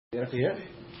Here?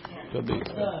 Could be. Okay.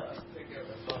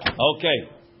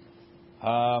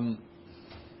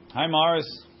 Hi, Morris.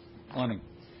 Morning.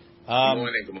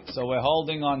 Morning. So we're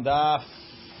holding on Daf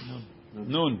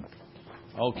Nun.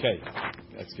 Okay.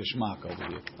 That's Kishmak over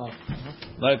here.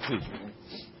 Let's see.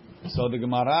 So the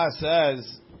Gemara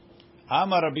says,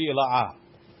 Amar Rabbi Ela'ah.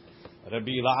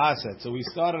 Rabbi Ela'ah said. So we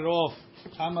started off,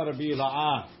 Amar Rabbi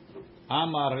Ela'ah.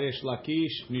 Amar Resh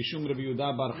Lakish. Mishum Rabbi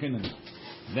Yehuda Bar Chinan.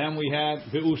 Then we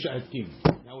had Be'usha Etkin.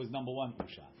 That was number one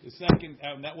Usha. The second,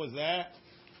 that was that.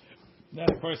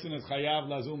 That person is Chayav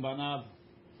Lazum Banav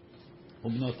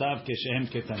Ubnotav Keshehem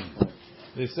Ketanim.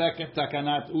 The second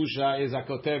Takanat Usha is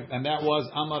Akotev, and that was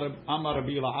Amar Rabbi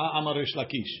Ela'ah, Amar Resh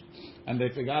Lakish. And they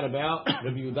forgot about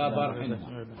Rabbi Yehuda Bar Chinan.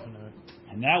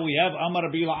 And now we have Amar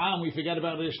Rabbi Ela'ah, and we forget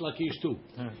about Resh Lakish too.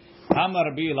 Amar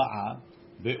Rabbi Ela'ah,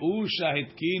 Be'usha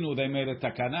Hitkinu, they made a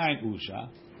Takana in Usha.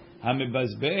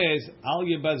 Hamibazbez, al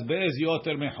yibazbez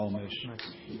yoter mechomesh.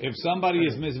 If somebody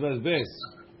is mizbazbez,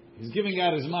 he's giving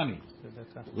out his money.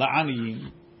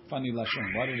 La'aniyim, funny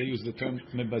lashon. Why did they use the term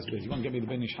mibazbez? You want to get me the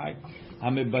Ben Ish Hai?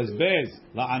 Hamibazbez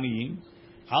la'aniyim,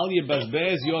 al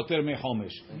yibazbez yoter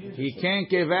mechomesh. He can't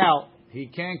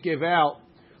give out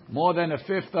more than a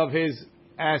fifth of his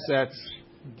assets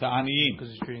to aniyim. Because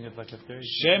he's treating it like a third.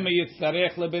 Shema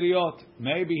yitzarech leberiot.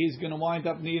 Maybe he's going to wind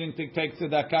up needing to take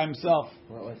tzedakah himself.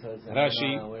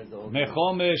 Rashi,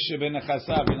 mechomesh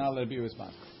shebenechasav. You're not allowed to be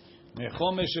responsible.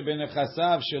 Mechomesh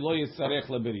shebenechasav shelo yitzarech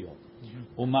leberiot.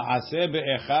 Umaaseh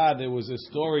be'echad. There was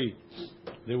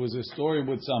a story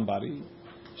with somebody.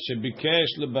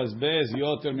 Shebikesh lebazbez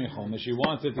yoter mechomesh. He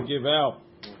wanted to give out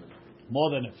more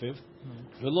than a fifth.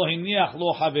 V'lo hiniach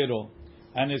lo havero.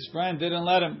 And his friend didn't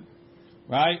let him.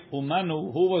 Right?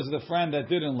 Umanu, who was the friend that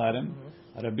didn't let him?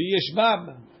 Rabbi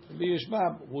Yishbab,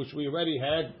 which we already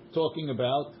had talking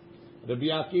about. Rabbi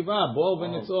Akiva, Bov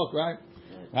and Nitzok, right?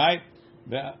 Right?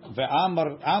 The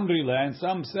Amrile, and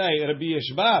some say Rabbi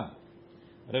Yishbab.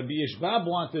 Rabbi Yishbab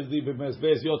wanted the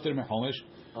B'mezbez Yoter Mechomesh.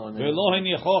 Ve'lo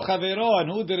hinicho chavero,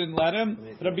 and who didn't let him?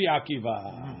 Rabbi Akiva.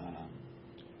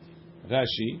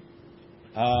 Rashi.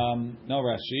 No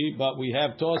Rashi, but we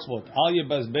have Tosfot. Al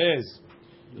Yibazbez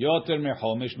Yoter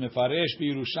mechomesh mefaresh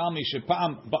b'Yerushalmi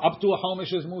shepam up to a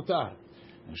chomesh is mutar.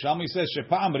 Yerushalmi says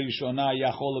shepam rishona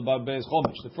yachol lebazbez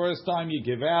chomesh. The first time you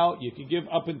give out, you can give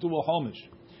up into a chomesh.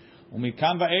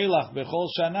 Umikam va'elach bechol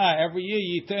shana, every year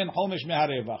yiten chomesh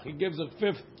meharevach. He gives a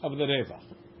fifth of the revach.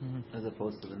 As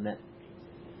opposed to the net.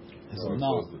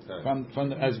 No,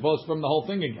 as opposed from the whole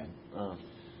thing again.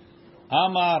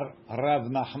 Amar Rav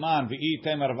Nachman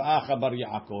v'item Rav Acha bar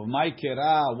Yaakov. My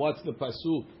kira, what's the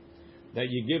pasuk that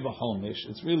you give a chomesh?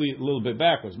 It's really a little bit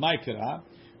backwards. My kira,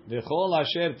 dechol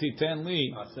asher titen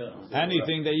li,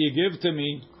 anything that you give to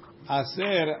me,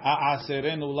 aser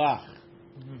a'aserenu lach.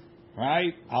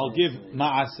 Right? I'll give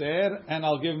ma'aser and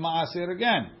I'll give ma'aser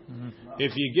again.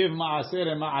 If you give ma'aser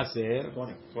and ma'aser,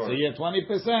 so you get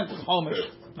 20% chomesh.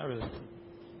 Not really.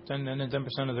 10% and then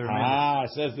 10% of the remainder.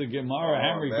 Says the Gemara.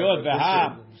 Henry, good.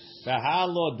 Veha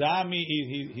lo dami.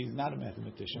 He's not a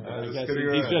mathematician. But I guess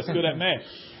he's just good at math.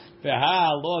 Veha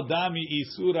lo dami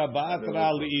isura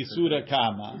batra li isura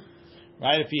kama.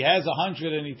 Right? If he has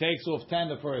 100 and he takes off 10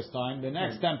 the first time, the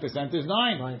next 10% is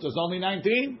 9. So it's only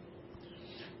 19.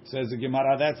 Says the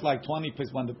Gemara. That's like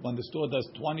 20% when the store does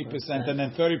 20% and then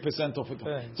 30% off it.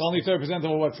 It's only 30%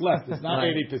 of what's left. It's not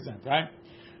 80%, right?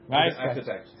 Right?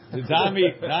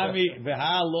 Dami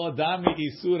veha lo dami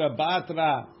isura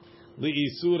batra li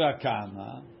isura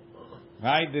kama.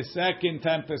 Right? The second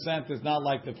 10% is not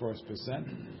like the first percent.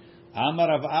 Amar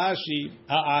Rav Ashi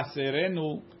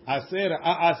a'aserenu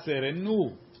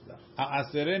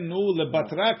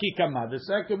lebatraki kama. The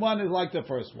second one is like the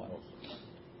first one.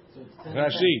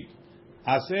 Rashi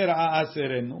aser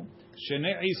a'aserenu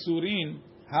shene isurin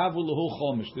havu lahu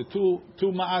chomesh. The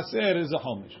two ma'aser is a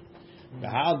chomesh.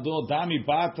 Dami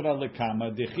batra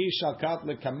lekama dechi shakat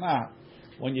lekama.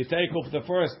 When you take off the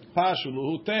first pashul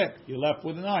uhutek, you're left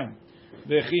with 9.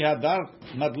 Dechi hadar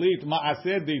madlit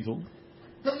ma'aser didu.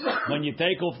 When you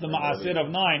take off the ma'aser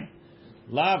of 9,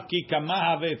 lav ki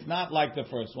kamahave, it's not like the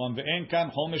first one. Ve'en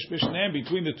kan chomesh b'shneim,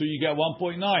 between the two you get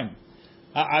 1.9.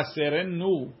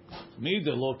 A'aserenu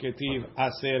midelo ketiv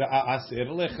aser a'aser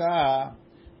lecha.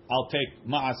 I'll take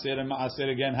ma'aser and ma'aser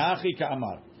again. Hachi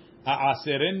ka'amar.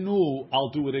 A'aserenu, I'll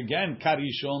do it again.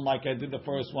 Karishon, like I did the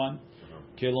first one.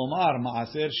 Kilomar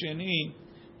ma'aser sheni,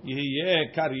 yeh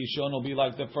karishon will be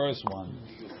like the first one.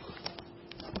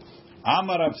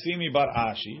 Amar Rav Simi bar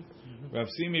Ashi. Rav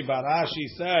Simi bar Ashi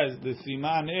says the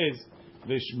siman is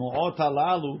v'shmuot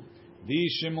halalu.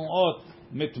 These shmuot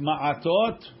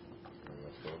mitma'atot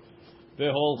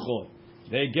veholchot.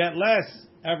 They get less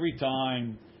every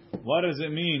time. What does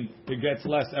it mean? It gets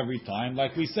less every time.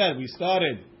 Like we said, we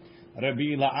started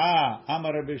Rabbi La'ah,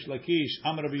 Amar Rabbi Shlakish,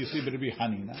 Amar Rabbi Yosef, Rabbi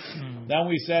Hanina. Then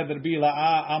we said Rabbi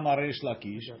La'ah, Amar Reish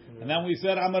Lakish. And then we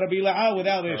said Amar Rabbi La'ah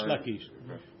without Reish Lakish.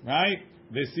 Right?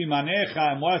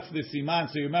 V'simanecha, and what's the siman?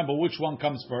 So you remember which one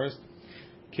comes first?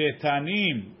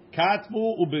 Ketanim,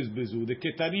 Katbu, Ubizbizu. The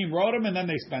Ketanim wrote them and then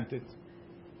they spent it.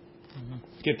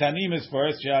 Ketanim is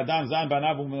first. She'adam zan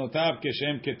banav u'menotav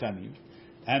keshem Ketanim.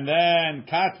 And then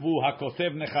Katbu,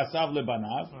 Hakotev nechasav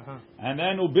lebanav. And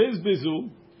then Ubizbizu.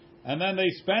 And then they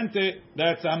spent it.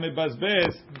 That's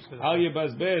Amibazbez. Al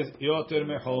Yibazbez Yoter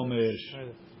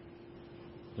Mechomesh.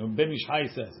 Ben Ishai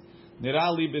says,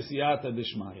 Nirali Besiyata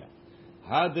Dishmaya.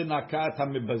 Had Nakat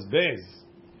Amibazbez.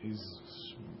 He's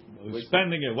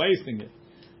spending it, wasting it.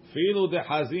 Filu de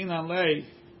Hazin Alei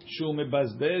Shu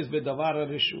Mibazbez Bedavar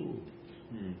Rishu.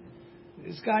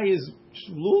 This guy is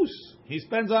loose. He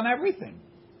spends on everything.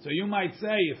 So you might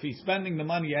say, if he's spending the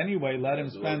money anyway, let him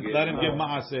spend. Let him give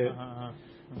Maaseh.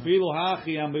 It's the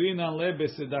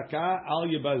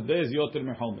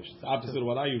opposite of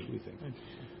what I usually think.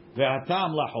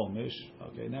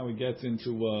 Okay, now we get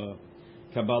into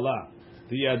Kabbalah.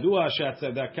 וידוע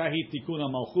שהצדקה היא תיקון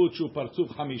המלכות שהוא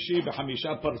פרצוף חמישי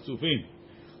בחמישה פרצופים.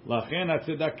 לכן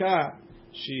הצדקה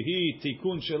שהיא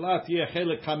תיקון שלה תהיה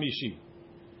חלק חמישי.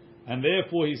 And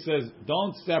therefore he says,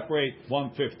 don't separate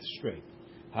 1/5 straight.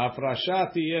 ההפרשה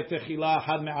תהיה תחילה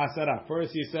 1/10.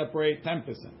 First you separate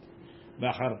 10%.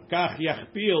 ואחר כך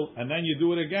יכפיל, and then you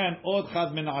do it again, עוד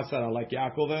 1/10. Like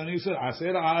יעקב and Yisrael,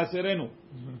 10 עשרנו.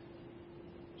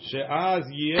 שאז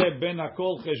יהיה בין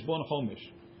הכל חשבון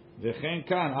חומש. וכן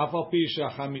כאן, אף על פי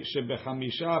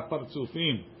שבחמישה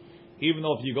פרצופים, even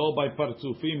though if you go by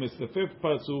פרצופים, it's the 5th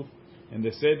פרצוף, and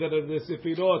the seder of the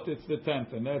sefirot, it's the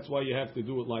 10th, and that's why you have to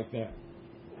do it like that.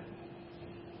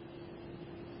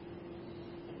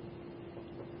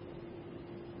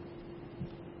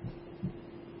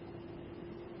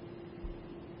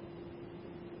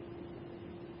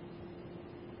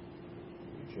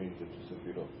 You changed it to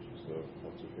sefirot, just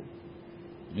what's okay.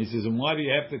 He says, and why do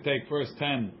you have to take first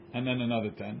 10 and then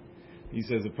another 10? He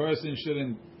says a person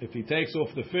shouldn't, if he takes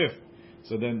off the 5th,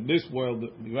 so then this world,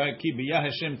 right?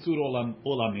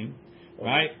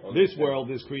 Right? This world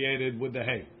is created with the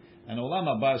hay. And Olam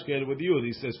Haba is created with you.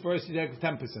 He says, first you take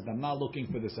 10%. I'm not looking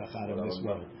for the Sachar in this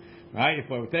world. Right?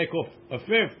 If I take off a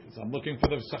 5th, so I'm looking for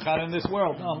the Sachar in this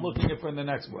world. No, I'm looking for in the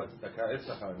next world. Is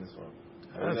Sachar in this world?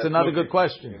 That's another good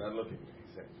question. You're not looking.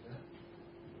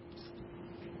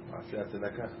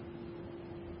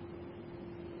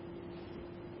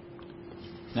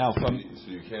 Now, from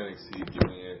so you can't exceed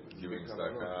giving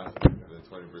tzedakah the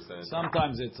 20%.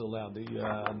 Sometimes it's allowed.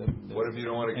 What if you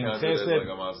don't want to count it as like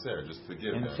a maaser, just to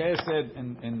give? In Chesed,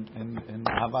 in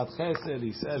Avat Chesed,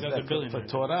 he says that for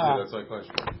Torah, yeah, that's my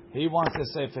question. He wants to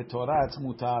say for Torah it's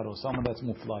mutar or someone that's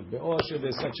muflag. Be'osher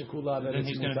there's such a kula that then it's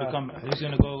he's mutar. going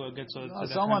to go get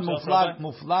Someone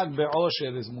muflag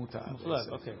be'osher is mutar. Muflag,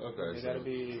 okay. Okay, You gotta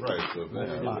be right. So then,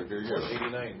 It was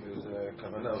 89. It was a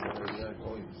kavanah of 89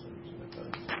 points.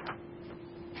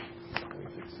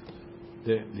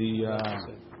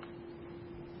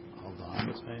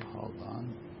 Hold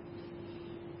on.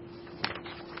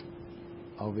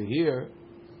 Over here,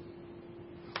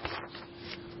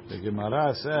 the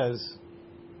Gemara says,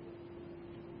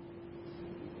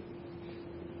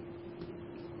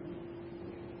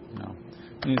 no.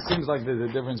 It seems like there's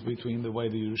a difference between the way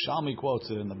the Yerushalmi quotes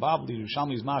it and the Babli.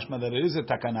 Yerushalmi is mashma that it is a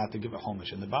takana to give a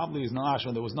homish, and the Babli is no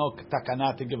mashma there was no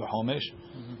takana to give a homish.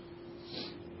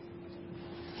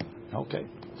 Okay,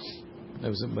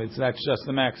 that's just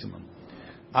the maximum.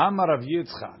 Amar Rav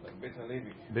Yitzchak,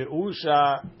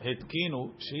 be'usha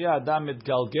hetkinu she'ya adam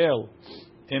mitgalgel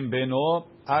im beno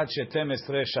ad shetem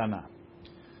esrei shana.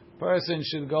 Person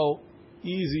should go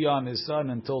easy on his son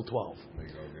until 12.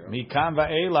 Mikan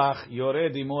va'elach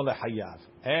yored imo lechayav.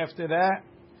 After that,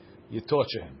 you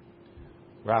torture him.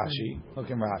 Rashi, look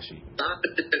in Rashi.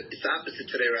 It's opposite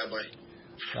today, Rabbi.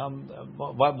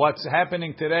 What's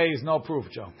happening today is no proof,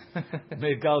 Joe.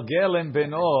 Megalgel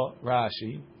beno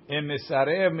Rashi.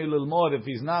 If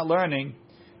he's not learning,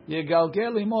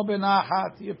 yegalgel imo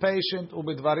benahat. You're patient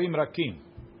ubedvarim rakim.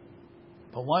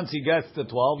 But once he gets to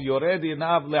 12, yored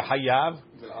inav lehayav.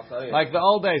 Like the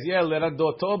old days, yeah,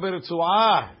 leradoto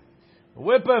bertzuah.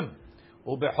 Whip him.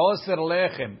 Ubehoser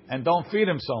lechem, and don't feed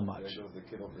him so much.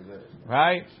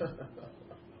 Right?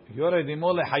 Yored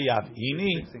imo lehayav.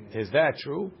 Ini, is that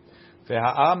true?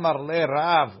 Ve'ha'amar le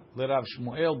Rav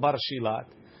Shmuel bar Shilat.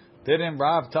 Didn't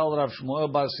Rav tell Rav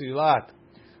Shmuel bar Shilat,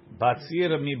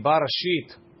 Batzir mi bar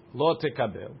Shit lo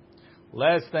tekabel,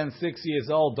 less than 6 years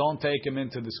old, don't take him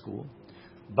into the school.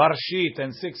 Barshit,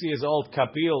 and 6 years old,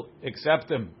 kapil,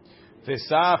 accept him.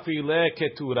 V'safi le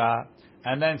ketura,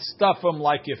 and then stuff him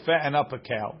like you fatten up a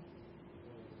cow.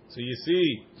 So you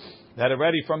see that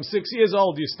already from 6 years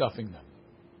old you're stuffing them.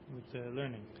 With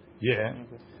learning. Yeah.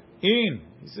 Okay. He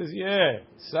says, yeah.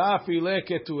 Safi le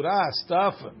ketura,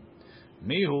 stuff him.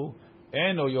 Mihu,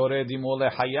 eno yoredim ole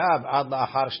hayav ad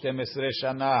la'achar 12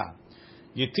 shana.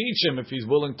 You teach him if he's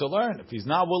willing to learn. If he's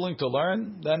not willing to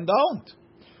learn, then don't.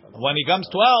 When he comes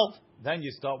 12, then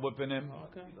you start whipping him.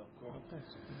 Okay.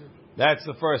 That's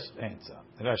the first answer.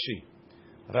 Rashi.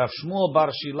 Rav Shmuel bar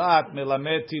Shilat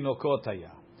melamed tinokot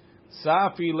haya.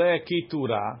 Safi le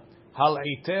kitura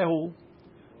hal'itehu,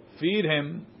 feed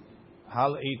him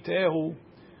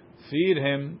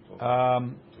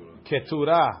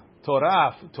ketura,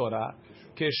 Torah,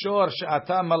 keshor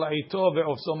she'ata mal'ito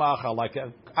ve'ofso ma'achal, like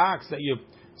an ox that you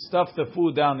stuff the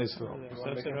food down his throat.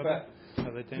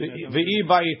 Ve'i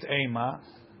ba'it ema.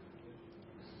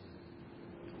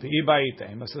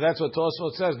 So that's what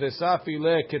Tosfot says. V'safi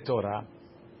le ketora.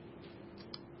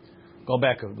 Go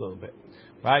back a little bit.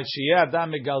 Right? Sheyeh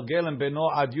adam megalgelem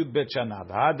beno ad yud bet shana.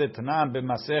 V'hadetnam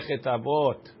b'masechet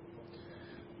avot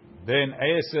ben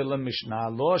 10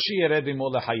 lemishnah lo sheyered imo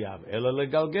lechayav ela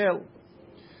legalgel.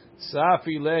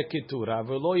 Safi le ketura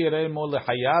v'lo yered imo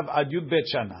lechayav ad yud bet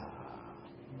shana.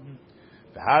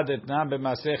 V'hadetnam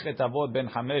b'masechet avot ben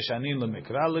 5 shanim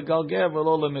lemikra legalgel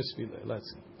v'lo lemisfile.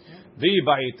 Let's see.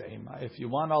 If you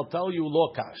want, I'll tell you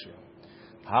lo kasha.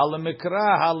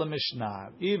 Halamikra,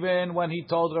 halamishna. Even when he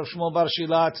told Rav Shmuel bar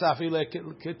Shilat, Safi le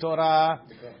ketorah,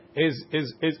 is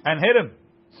and hit him.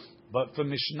 But for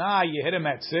Mishnah, you hit him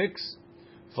at 6.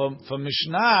 For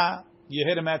Mishnah, you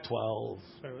hit him at 12.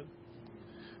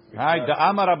 Right? The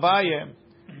Amar Abaye.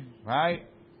 Right?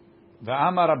 The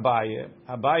Amar Abaye.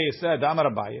 Abaye said,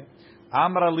 Amar Abaye.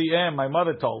 Amar Liem, my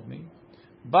mother told me.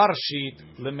 Barshit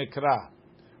lemikra.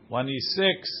 When he's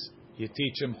 6, you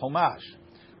teach him Chumash.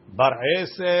 Bar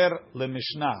 10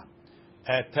 lemishnah.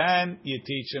 At 10, you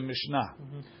teach him Mishnah.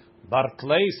 Bar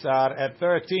Tleisar at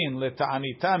 13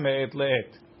 leta'anita me'et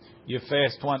le'et. You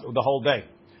fast the whole day.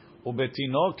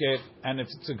 Ubetinoket, and if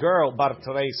it's a girl, Bar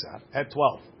Tleisar at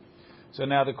 12. So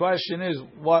now the question is,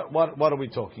 what are we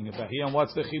talking about here, and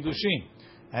what's the chidushim?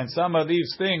 And some of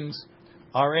these things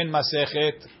are in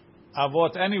Masechet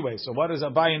Avot anyway. So what does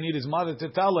Abaye need his mother to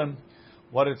tell him?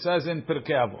 What it says in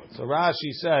Pirkei Avot. So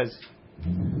Rashi says,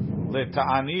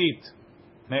 "Leta'anit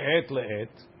me'et le'et,"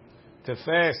 to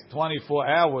fast 24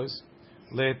 hours.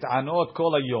 Leta'anot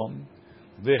kol hayom,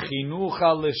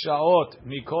 vechinucha leshaot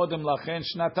mikodem lachen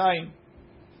shnatayim.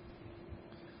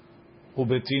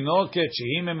 Ubetinoket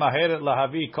shehi memaheret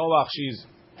lahavi koach, she's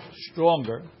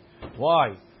stronger.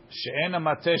 Why? She'ena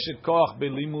mateshet koach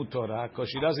belimud Torah, because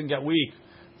she doesn't get weak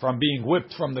from being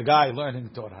whipped from the guy learning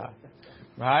Torah,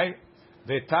 right?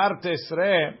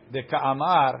 V'tartesre de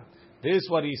ka'amar. This is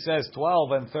what he says,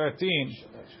 12 and 13.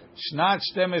 Shnat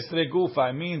shtemesre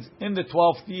gufa. It means in the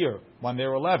 12th year, when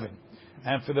they're 11.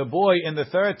 And for the boy, in the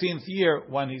 13th year,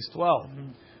 when he's 12.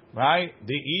 Right?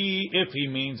 If he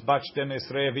means bat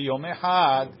shtemesre v'yom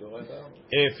echad,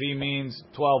 if he means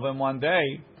 12 in one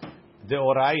day,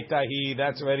 deoraita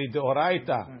that's already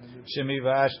deoraita.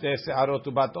 Shemivash te se'arot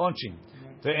ubat onchim.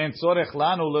 Ve'en tzorech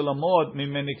lanu lelamod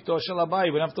mimenikto shel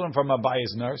Abaye. We don't have to learn from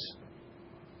Abaye's nurse.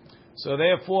 So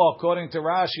therefore, according to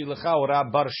Rashi, L'chaura,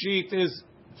 Barshit is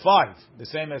 5, the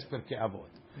same as Pirkei Avot.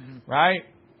 Right?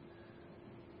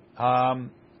 Now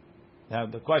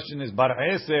the question is, Bar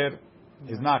Eser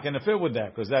is not going to fit with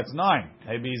that, because that's 9.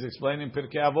 Maybe he's explaining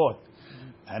Pirkei Avot.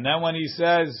 And then when he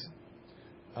says,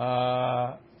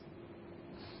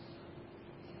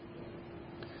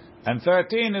 and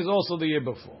 13 is also the year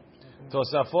before.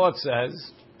 Tosafot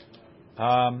says,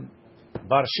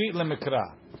 Barshit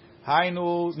lemikra.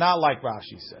 Hainu, not like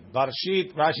Rashi said.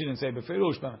 Barshit, Rashi didn't say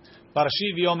befirush, but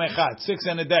Barshit v'yom echad, 6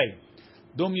 in a day.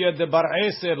 Dum yed de bar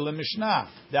eser lemishnah,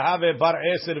 dehave bar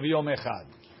eser v'yom echad.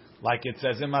 Like it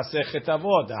says in Masechet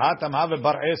Avot, dehatam have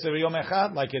bar eser v'yom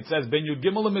echad, like it says ben yud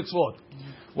gimel mitzvot,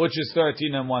 which is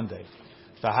 13 in one day.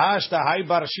 Tahash tahai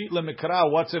barshit lemikra,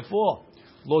 what's it for?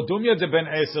 Lo dum yed de ben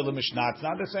eser lemishnah, it's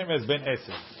not the same as ben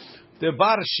eser. The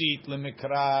barshit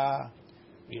lemikra,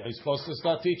 you're supposed to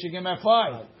start teaching him at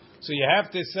 5. So you have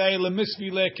to say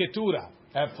lemisvi le ketura.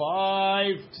 At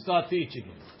 5, start teaching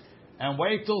him, and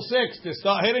wait till 6 to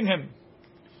start hitting him.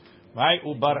 Right?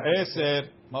 Ubar eser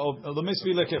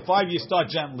lemisvi le ke 5 you start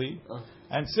gently,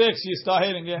 and 6 you start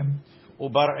hitting him.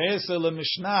 Ubar eser le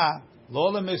mishnah lo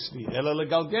lemisvi ela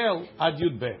legalgel ad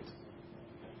yud bet.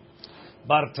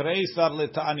 Bar treisar le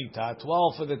ta'anita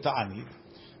 12 for the ta'anit.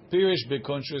 Pirish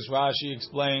bekunshus Rashi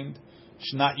explained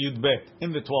shnat yud bet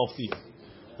in the 12th year.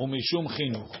 Umishum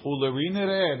chinuch. Ulerin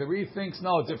re. The Re thinks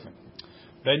no, different.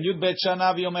 Ben yud bet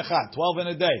shana v'yom echad. 12 in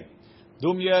a day.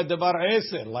 Dumya devar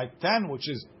eser, like 10, which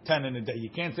is 10 in a day. You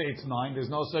can't say it's 9. There's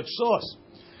no such source.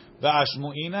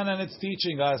 V'ashmu'inan, and it's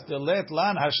teaching us the let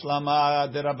lan hashlama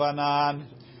derabanan.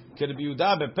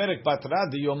 Kerbiyuda beperek batra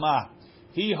diyoma.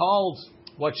 He holds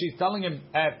what she's telling him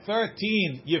at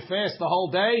 13. You fast the whole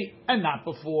day and not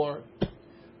before.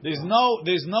 There's no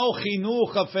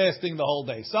chinuch of fasting the whole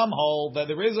day. Some hold that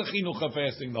there is a chinuch of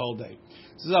fasting the whole day.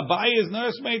 This is Abayi's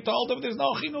nursemaid told him there's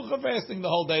no chinuch of fasting the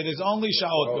whole day. There's only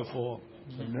shaot before.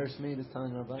 The nursemaid is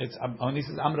telling her about it? It's when he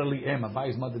says Amra li'em,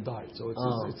 Abayi's mother died, so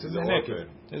it's in the naked.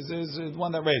 It's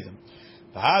one that raised him.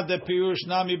 V'had de pirush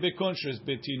nami bekunshris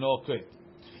betinokit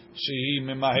shehi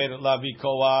memaheret lavi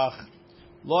koach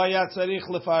lo hayat tzarich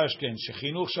lefarish ken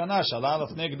shechinuch shana shalal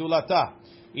lefnei gedulata.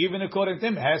 Even according to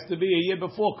him, it has to be a year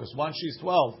before, because once she's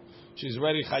 12, she's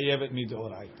already chayevet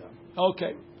midoraita.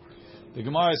 Okay. The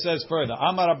Gemara says further,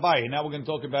 Amar Abayi. Now we're going to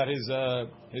talk about his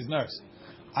nurse.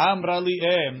 Amra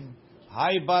li'em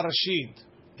hay barashit.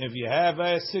 If you have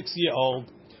a 6-year-old,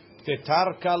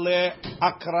 tetarka le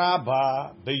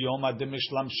akraba beyom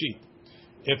ademishlamshit.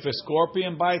 If a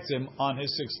scorpion bites him on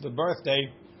his 6th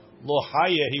birthday, lo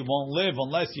haye, he won't live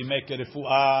unless you make a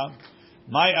refuah.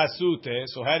 My asute.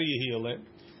 So how do you heal it?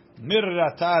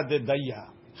 Mirrata de daya,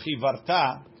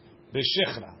 chivarta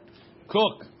b'shechra.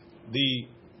 Cook the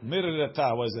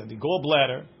mirrata, was it the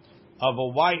gallbladder of a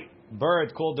white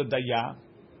bird called the daya,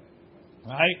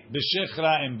 right?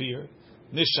 B'shechra and beer.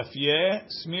 Nishafye,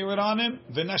 smear it on him.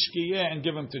 V'nashkiye, and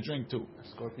give him to drink too. A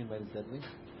scorpion bite is deadly?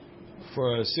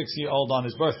 For a 6-year-old on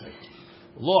his birthday.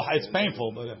 It's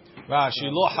painful, but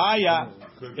Rashi lo haya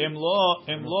im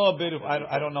lo bit.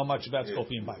 I don't know much about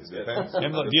scorpion bites. Do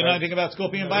you know anything about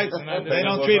scorpion bites? They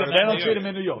don't treat them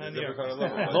in New York.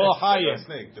 Lo haya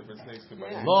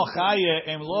lo haya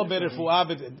im lo bit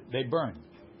fu'abit. They burn.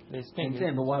 They stink.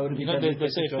 But why would it be? They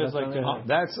say it feels like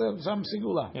that's some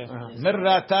sigula.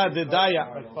 Mirrata de daya.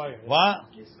 What?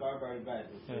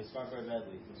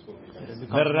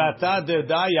 Mirrata de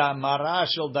daya mara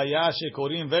shel daya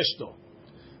shekorim veshto.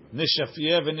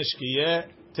 Nishafye v'nishkiye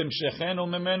timshechenu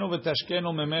memenu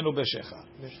v'tashkenu memenu b'shecha.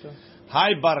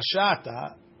 Hai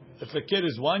barshata, if a kid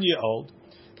is 1 year old,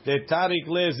 de tarik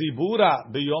le zibura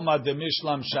b'yoma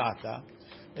demishlam shata.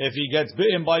 If he gets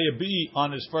bitten by a bee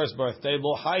on his 1st birthday,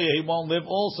 lo haye, he won't live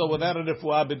also without a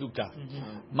refuah beduka.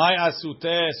 My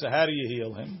asute, so how do you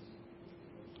heal him?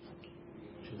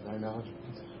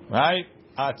 Right?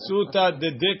 Atsuta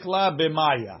de dikla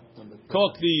b'maya.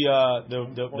 Cook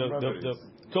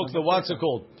cook the what's it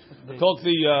called? Cook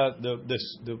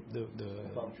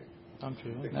palm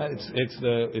tree.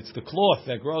 It's the cloth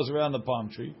that grows around the palm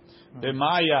tree.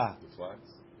 B'maya.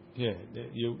 Yeah,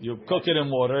 you cook it in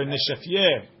water and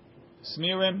nishafye,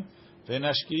 smear him,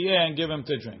 v'nashkiye, and give him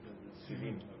to drink.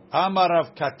 Amar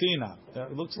Rav Katina.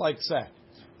 It looks like sack.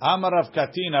 Amar Rav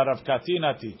Katina. Rav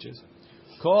Katina teaches.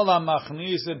 Kol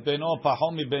ha'machnis et beno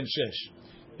pachom mi ben shesh.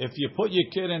 If you put your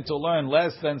kid in to learn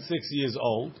less than 6 years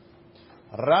old,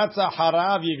 Ratza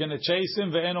harav, you're going to chase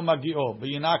him, ve'eno magio, but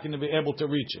you're not going to be able to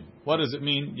reach him. What does it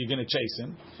mean? You're going to chase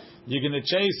him. You're going to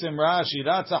chase him, Rashi,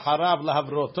 Ratza harav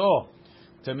lahavroto,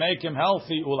 to make him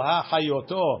healthy, ulha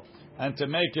hayoto, and to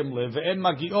make him live. Ve'en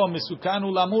magio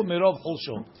misukanu lamu mirov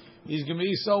chulsho. He's going to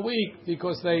be so weak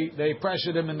because they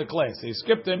pressured him in the class. They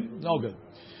skipped him, no good.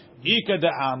 Ika de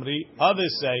Amri,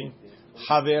 others say,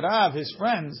 Haverav, his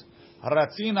friends,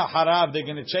 Ratzina harav, they're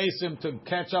going to chase him to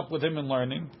catch up with him in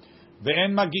learning.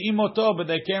 Ve'en magi'im oto, but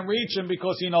they can't reach him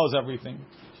because he knows everything.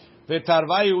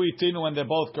 Ve'tarvayu itinu, and they're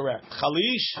both correct.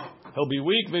 Chalish, he'll be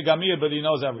weak. Ve'gamir, but he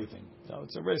knows everything. So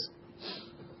it's a risk.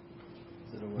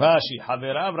 Rashi,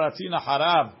 Haverav ratzina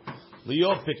harav,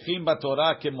 liot pikchim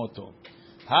batorah kemoto.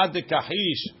 Had the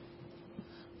kahish,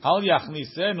 al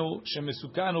yachnisenu,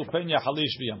 shemesukanu pen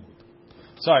yachalish v'yamud.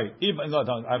 Sorry,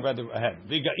 I read it ahead.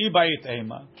 Ibayit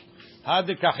ema. Had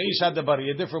the kahish had the bari,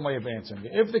 a different way of answering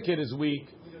it. If the kid is weak,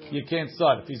 you can't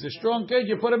start. If he's a strong kid,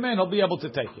 you put him in, he'll be able to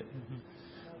take it.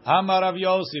 Amar Rav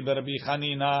Yossi Rabbi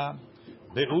Chanina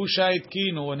be'usha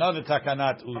itkinu, another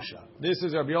takanat usha. This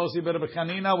is Rabbi Yossi Rabbi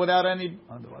Chanina without any.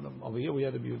 Over here we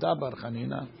had Rabbi Yehuda bar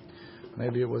Chanina.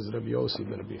 Maybe it was Rabbi Yossi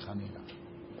Rabbi Chanina.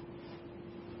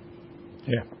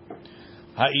 Here.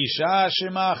 Ha'isha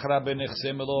shemachra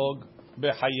benechse melog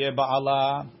bechaye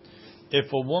ba'ala.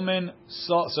 If a woman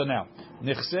so now.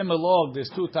 Nechse melog,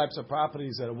 there's 2 types of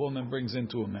properties that a woman brings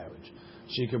into a marriage.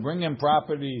 She can bring in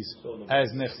properties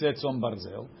as nechse tzom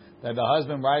barzel, that the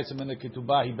husband writes him in the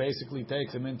ketubah, he basically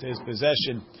takes him into his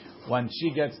possession. When she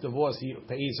gets divorced, he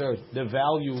pays her the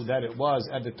value that it was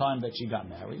at the time that she got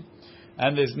married.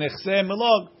 and there's nechse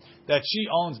milog that she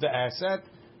owns the asset.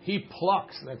 He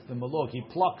plucks, that's the milog. He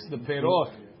plucks the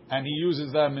perot and he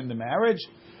uses them in the marriage,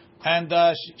 and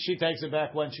she takes it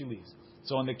back when she leaves.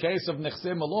 So in the case of nechse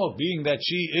milog, being that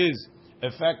she is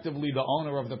effectively the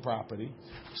owner of the property,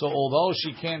 so although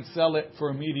she can't sell it for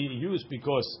immediate use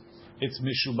because it's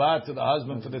mishubad to the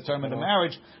husband for the term of the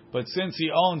marriage, but since he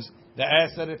owns the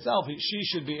asset itself, she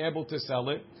should be able to sell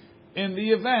it in the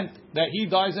event that he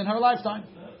dies in her lifetime.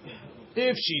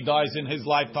 If she dies in his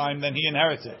lifetime, then he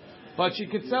inherits it. But she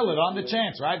could sell it on the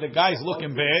chance, right? The guy's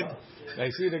looking bad. They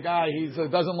see the guy, he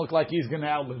doesn't look like he's going to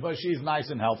outlive, but she's nice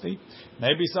and healthy.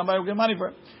 Maybe somebody will get money for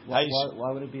it. Why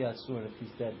would it be asur if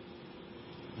he's dead?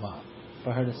 Wow.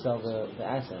 For her to sell the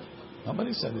asset.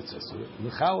 Nobody said it's asur.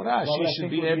 L'chaura, she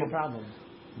should be able.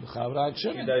 L'chaura,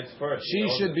 shouldn't. She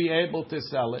should be able to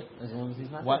sell it as long as he's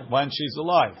not when she's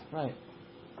alive. Right.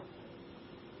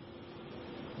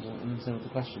 I don't understand what the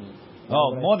question is.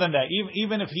 No, more than that.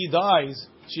 Even if he dies,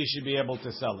 she should be able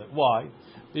to sell it. Why?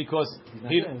 Because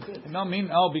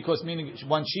because meaning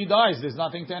when she dies, there's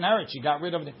nothing to inherit. She got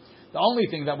rid of it. The only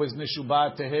thing that was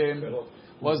nishubat to him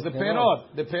was the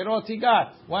perot. The perot he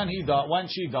got when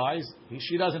she dies,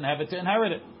 she doesn't have it to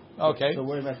inherit it. Okay. So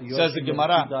what about the says the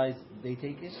Gemara? She dies, they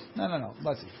take it? No.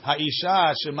 Let's see.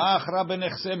 Ha'isha shemachra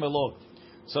b'nechse melog.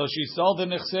 So she sold the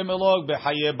nechse melog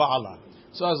b'haye ba'ala.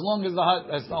 So as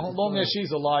long as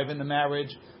she's alive in the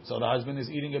marriage, so the husband is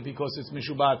eating it because it's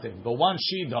mishubatim. But once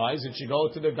she dies, it should go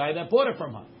to the guy that bought it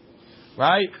from her,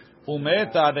 right?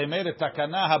 Umeta, they made a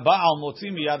takana haba'al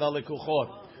motzi miyad halekuchot.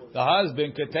 The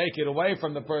husband could take it away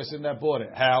from the person that bought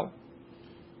it. How?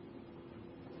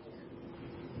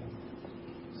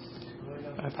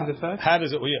 After the fact? How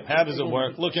does it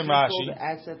work? Look in Rashi. She sold the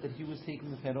asset that he was taking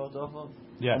the perot off of.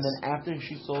 Yes. And then after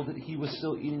she sold it, he was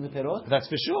still eating the perot. That's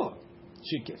for sure.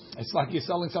 It's like you're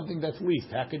selling something that's leased.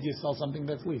 How could you sell something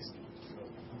that's leased?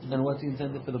 Then what's the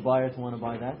incentive for the buyer to want to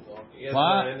buy that?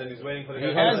 What? And then he's waiting for the He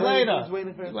has later. He's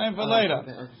waiting for later.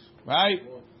 Okay. Right?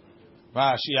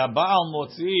 Rashi Aba'al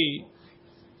Motzi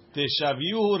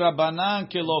Teshaviu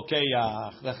Rabbanan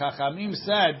Kelokeach. The Chachamim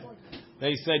said,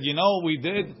 you know what we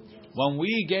did? When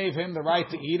we gave him the right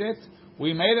to eat it,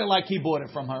 we made it like he bought it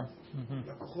from her.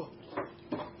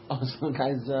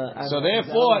 So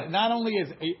therefore, not only is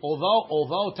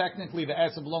although technically the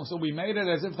asset belongs, so we made it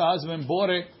as if the husband bought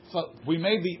it. We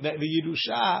made the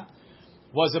Yerusha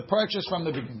was a purchase from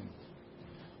the beginning.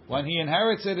 When he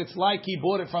inherits it, it's like he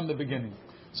bought it from the beginning.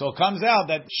 So it comes out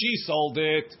that she sold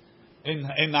it in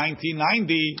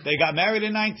 1990. They got married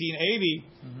in 1980.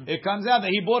 It comes out that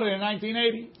he bought it in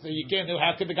 1980. So you can't.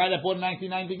 How could the guy that bought it in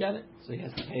 1990 get it? So he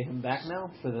has to pay him back now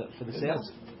for the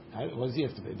sales. What does he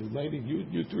have to pay? The lady,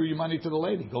 you threw your money to the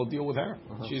lady. Go deal with her.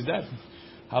 She's dead.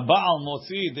 Haba'al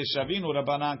motzi deshavinu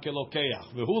rabanan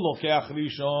kelokeach v'hu lokeach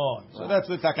rishon. So that's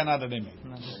the takana that they made,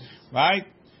 right?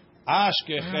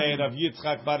 Ashkechei Rav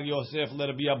Yitzchak bar Yosef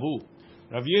leRabbi Abu.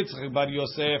 Rav Yitzchak bar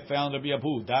Yosef found Rabbi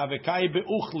Abu. Davekai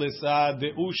beuchlisa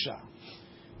deusha.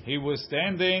 He was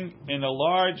standing in a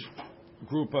large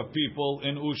group of people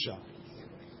in Usha.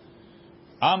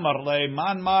 Amar le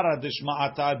man mara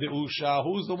dishma'ata deusha.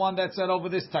 Who's the one that said over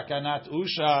this takanat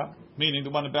Usha? Meaning the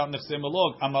one about Nechse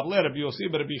Melog. Amar le Rabbi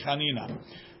Yosef Rabbi Chanina.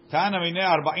 Tana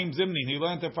minei 40 zimnin. He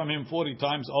learned it from him 40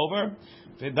 times over.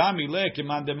 Vedami le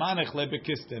kiman demanech le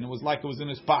bekisten. It was like it was in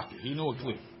his pocket. He knew it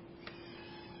clear.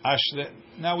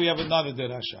 Now we have another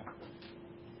derasha.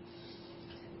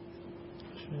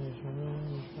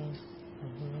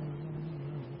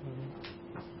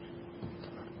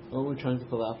 What we're trying to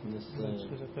pull out from this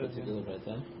particular right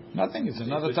there? Nothing. It's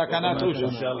another takanat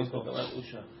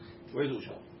Usha. Where's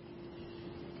Usha?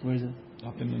 Where is it?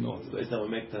 Up in the north.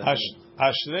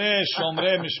 Ashrei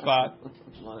Shomrei Mishpat.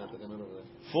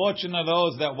 Fortunate are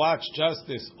those that watch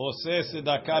justice. Oseh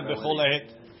tzedakah bechol het,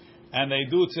 and they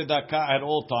do tzedakah at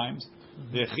all times.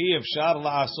 V'chi efshar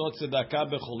la'asot tzedakah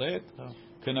bechol het.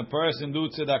 Can a person do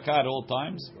tzedakah at all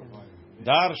times?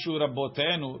 Darshu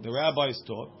Rabbotenu, the rabbis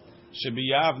taught,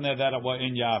 Shebiyavne that were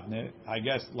in Yavne, I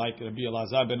guess like Rabbi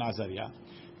Elazar ben Azariah.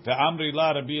 Ve'amri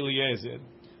la Rabbi Eliezer.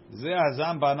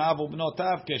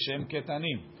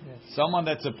 Someone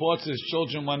that supports his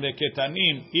children when they're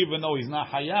ketanim, even though he's not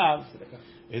hayav,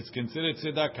 it's considered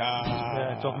tzedakah.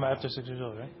 Yeah, talking about after 6 years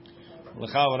old, right?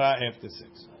 L'chavra after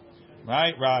 6,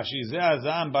 right? Rashi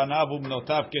ze'azam banav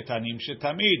u'bnotav ketanim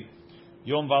shetamid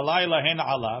yom v'layla hen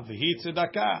alav v'hi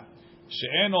tzedakah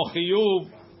she'eno chiyuv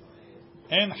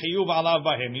en chiyuv alav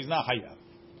bahem. He's not hayav.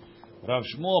 Rav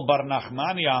Shmuel bar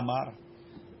Nachmani amar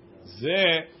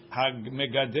ze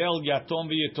Megadel yatom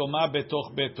v'yetoma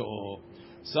betoch beto.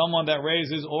 Someone that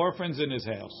raises orphans in his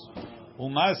house.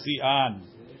 Umasi an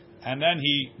and then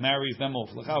he marries them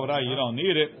off. L'chavra, you don't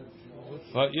need it.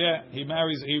 But yeah, he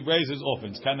raises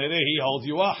orphans. Kanere, he holds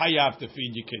you are hayav to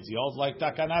feed your kids. He holds like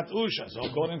takanat usha. So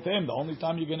according to him, the only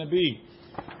time you're going to be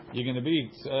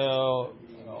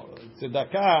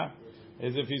tzedakah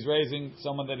is if he's raising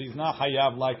someone that he's not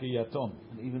hayav like a yatom.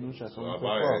 Even usha. So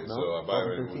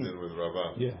Abaye was in with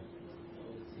Rava. Yeah.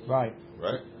 Right.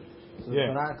 Right. So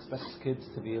Yeah. Torah expects kids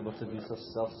to be able to be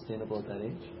self-sustainable at that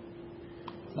age.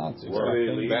 Not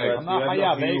I'm not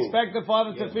hayav. They expect the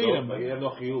father to feed him.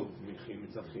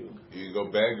 You go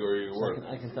beg or you work.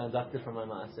 I can deduct it from my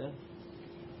maaser.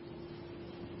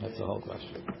 That's the whole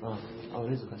question. Oh,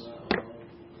 it is a question.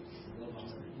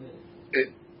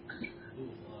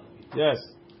 Yes.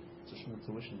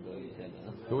 Tuition bill.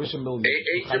 Tuition bill.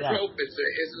 Age appropriate.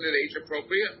 Isn't it age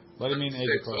appropriate? What do you mean age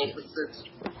appropriate? Over 6.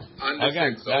 Under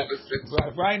Again, 6. Over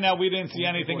 6. right now we didn't see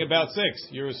anything about 6.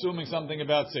 You're assuming something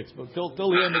about 6, but till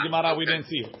here in the Gemara we didn't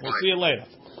see it. We'll see it later.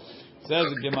 It says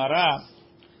the Gemara.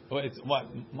 It's what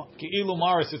Ki'ilu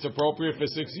Maris. It's appropriate for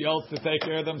 6-year-olds to take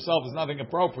care of themselves. It's nothing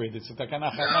appropriate. It's a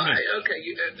takana chachamim. Okay,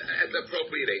 at the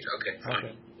appropriate age. Okay, fine.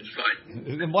 Okay. It's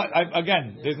fine.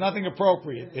 Again, there's nothing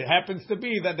appropriate. It happens to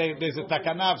be that there's a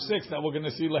takana of 6 that we're going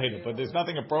to see later, but there's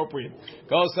nothing appropriate.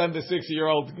 Go send the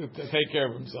 6-year-old to take care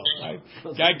of himself. Right?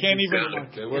 Guy can't even.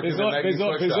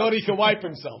 Bizori can wipe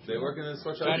himself. They work in the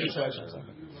sweatshop.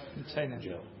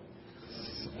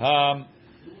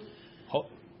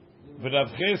 V'Rav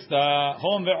Chisda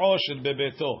hom ve'oshet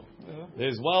bebeto.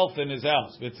 There's wealth in his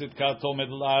house. V'tzidkato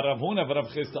medla Rav Huna. V'Rav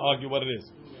Chisda argue what it is.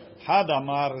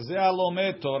 Hadamar ze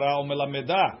alomed Torah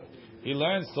umelameda. He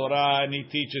learns Torah and he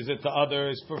teaches it to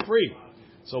others for free.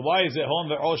 So why is it hom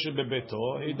ve'oshet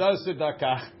bebeto? He does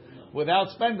tzedakah without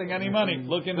spending any money.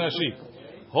 Look in Rashi.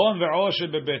 Hom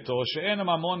ve'oshet bebeto she'en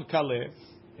mamon kaleh.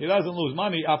 He doesn't lose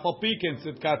money. Afal piken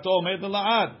tzidkato medla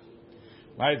ad.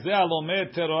 Right, זה הלומד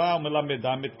תורה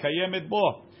ומלמדה מתקיימת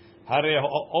בו. הרי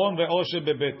הון ועושר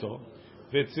בביתו,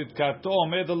 וצדקתו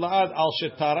עומד לעד על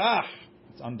שטרח,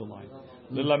 it's underlined,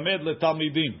 ללמד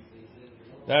לתלמידים.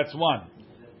 That's one.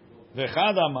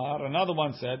 ואחד אמר, another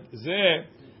one said, זה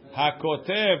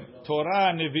הכותב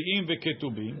תורה נביאים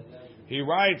וכתובים, he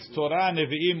writes תורה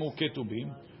נביאים וכתובים,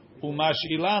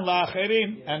 ומשאילן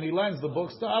לאחרים, and he lends the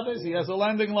books to others. He has a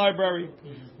lending library.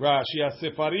 Rashi,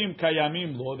 הספרים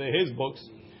קיימים לו, they're his books,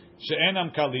 שאינם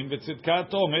קלים,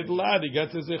 וצדקתו עומד לעד, he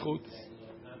gets his זכות.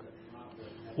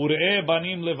 וראה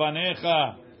בנים לבניך,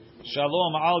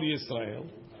 שלום על ישראל.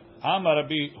 אמר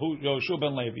רבי יהושע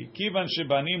בן לוי, כיוון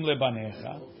שבנים לבניך,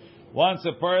 once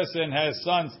a person has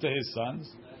sons to his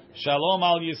sons, shalom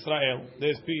al Yisrael,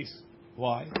 there's peace.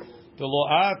 Why? There's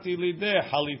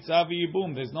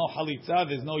no halitza,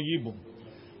 there's no yibum.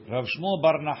 Rav Shmuel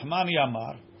bar Nachmani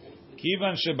amar,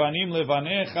 kivan shebanim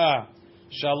levanecha,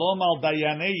 shalom al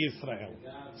dayanei Yisrael.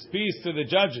 It's peace to the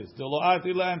judges.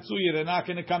 They're not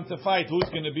going to come to fight. Who's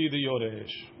going to be the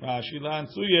yoresh? Rashi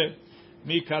la'ansuye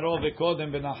mi karo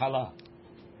v'kodem v'nahala.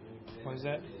 Why is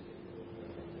that?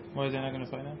 Why are they not going to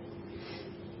fight now?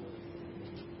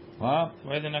 Huh?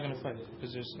 Why are they not going to fight?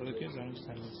 Because there's other kids. I don't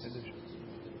understand.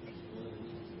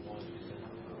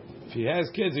 If he has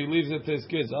kids, he leaves it to his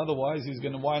kids. Otherwise, he's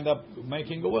going to wind up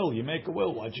making a will. You make a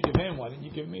will. Why'd you give him? Why didn't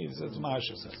you give me? That's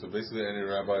Masha says. So basically, any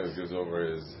rabbi who gives over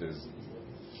his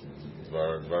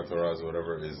Dvar Torah or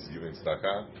whatever is giving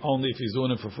tzedakah. Only if he's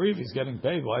doing it for free. If he's getting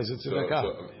paid, why is it tzedakah?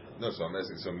 So I'm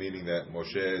asking. So meaning that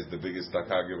Moshe is the biggest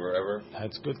tzedakah giver ever?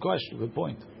 That's a good question. Good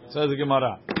point. Says the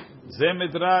Gemara. Ze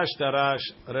midrash tarash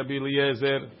Rabbi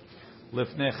Eliezer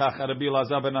lefnei Rabbi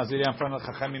Elazar ben Azariah in front of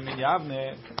Chachamim in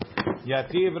Yavne.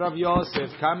 Yativ Rav Yosef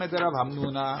kamed Rav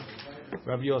Hamnuna.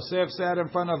 Rav Yosef sat in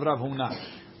front of Rav Huna.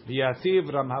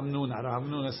 Yativ Rav Hamnuna. Rav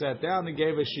Hamnuna sat down and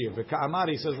gave a shir. V'ka'amar,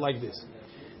 he says like this.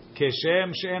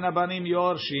 Keshem she'en abanim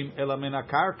yorshim ela min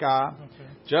hakarka.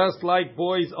 Just like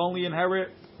boys only inherit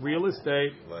real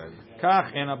estate.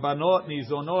 Kach en abanot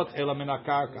nizonot ela min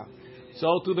hakarka.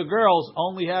 So to the girls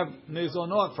only have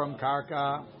nizonot from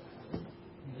karka.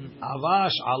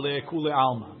 Avash ale kule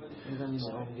alma.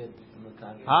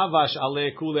 Avash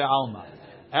ale kule alma.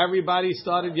 Everybody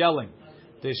started yelling.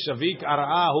 The shavik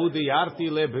ara hu de yarti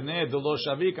lebne de lo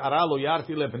shavik ara lo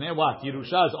yarti lebne. What?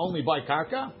 Yerusha is only by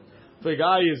karka? The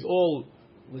guy is all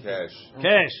cash.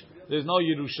 There's no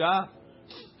Yerusha.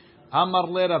 Amar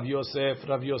le Rav Yosef.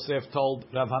 Rav Yosef told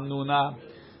Rav Hamnuna,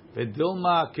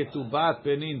 "V'dilma ketubat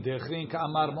benin dechrin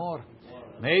ka'amar mor."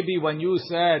 Maybe when you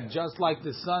said just like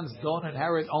the sons don't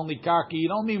inherit only karki, you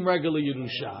don't mean regular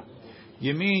Yerusha.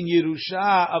 You mean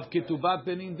Yerusha of ketubat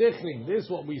benin dechrin. This is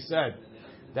what we said,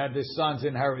 that the sons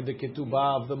inherit the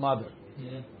ketubah of the mother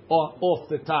off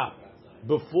the top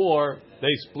before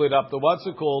they split up the what's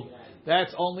it called.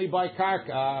 That's only by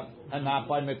karka and not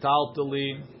by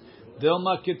metaltalin.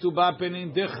 Dilma ketubah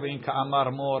penin dichrin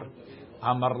ka'amar mor.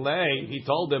 Amarlei, he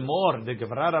told him more. The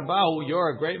Gevra Rabahu, you're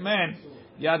a great man.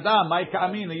 Yada, my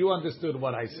ka'amina, you understood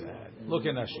what I said. Look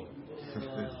at Nashi.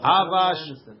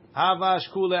 Avash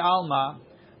kule alma,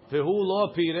 vehu lo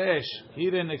piresh.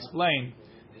 He didn't explain.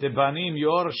 The banim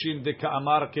yorshim de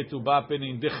ka'amar ketubah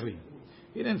penin dichrin.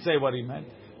 He didn't say what he meant.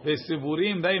 The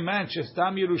sivurim, they meant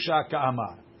shestam Yerusha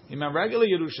ka'amar. He meant regular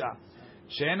Yerusha.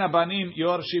 She'ena banim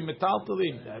yorshim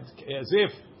metaltalim.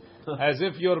 As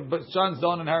if your sons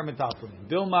don't inherit metaltalim.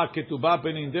 Dilma ketubah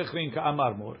benin dichrin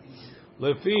ka'amar mor.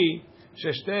 Lefi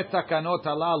sheshte takanot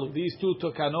halalu. These two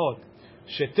takanot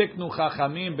shetiknu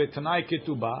chachamim betnai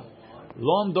ketubah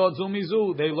lom dod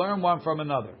zumizu. They learn one from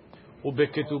another.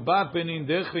 Ubeketubah benin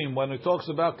dichrin. When it talks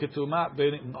about ketubah,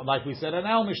 like we said in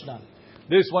Al Mishnah,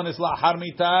 this one is lahar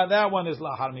mita, that one is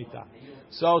lahar mita.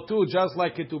 So too, just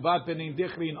like ketubah benin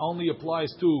dichrin only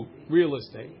applies to real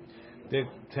estate. The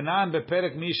Tanan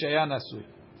beperek misha ya nasui.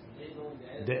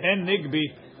 The en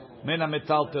nigbit mena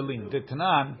metaltelin. The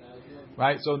Tanan,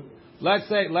 right? So let's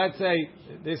say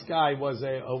this guy was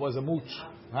a mooch,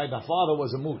 right? The father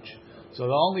was a mooch. So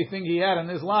the only thing he had in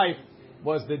his life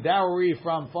was the dowry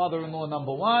from father-in-law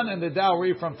number 1 and the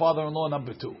dowry from father-in-law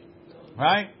number 2,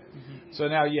 right? Mm-hmm. So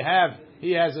now he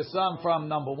has a son from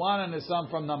number 1 and a son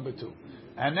from number 2,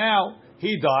 and now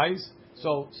he dies.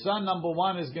 So son number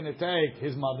 1 is going to take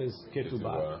his mother's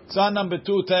ketubah. Son number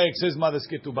 2 takes his mother's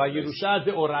ketubah. Yerusha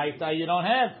de oraita you don't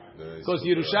have, because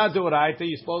Yerusha de oraita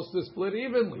you're supposed to split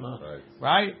evenly,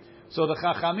 right? So the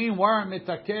chachamim weren't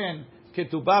mitaken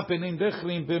ketubah penin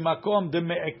dichrin b'makom de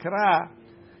me'ekra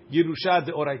Yerusha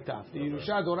de oraita. The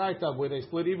Yerusha de oraita where they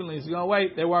split evenly is going to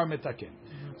wait. They weren't mitaken.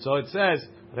 So it says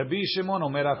Rabbi Shimon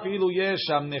omer afilu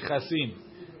yesham nechasim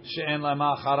she'en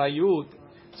lama charayut.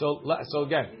 So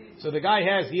again. So the guy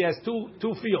has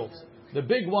two fields. The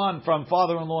big one from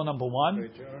father-in-law number 1,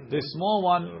 the small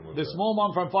one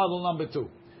from father-in-law number 2.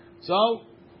 So,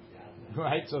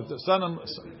 right. So the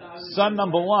son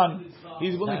number 1,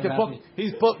 he's willing to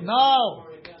put. No,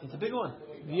 it's a big one.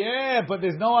 Yeah, but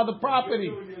there's no other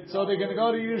property, so they're going to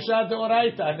go to Yerusha de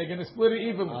oraita and they're going to split it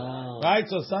evenly, right?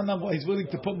 So son number 1, he's willing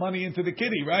to put money into the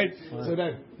kitty, right? So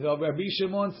Rabbi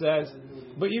Shimon says,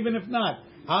 but even if not.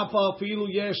 No,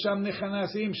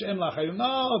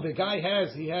 the guy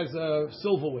has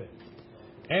silverware.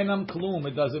 Enam klum,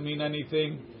 it doesn't mean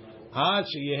anything.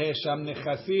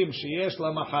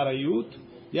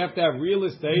 You have to have real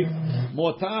estate.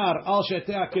 Motar al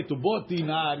shetea ketubot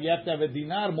dinar. You have to have a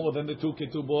dinar more than the 2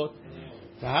 ketubot.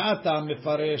 Tahata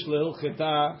mefaresh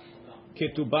lehilcheta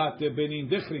ketubat benin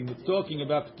dichrin. It's talking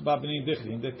about ketubat benin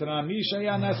dichrin. The Tanamish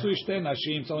ya nasu ishte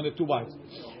nashim. So the 2 wives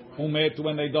who met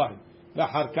when they died.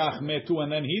 V'harkach metu,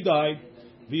 and then he died.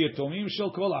 V'yetomim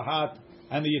shel kol ahat,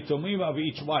 and the yetomim of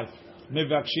each wife.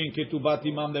 Mevakshin ketubat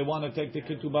imam, they want to take the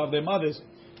ketubah of their mothers.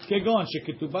 Kegon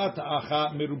sheketubat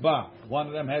acha meruba. One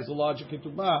of them has a larger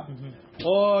ketubah.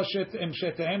 Or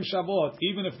shetehem shavot,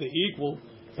 even if they're equal.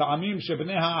 Ta'amim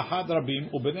shebnei ha'achad rabim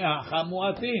u'bnei ha'achad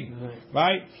mu'atim.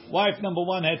 Right? Wife number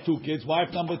 1 had 2 kids.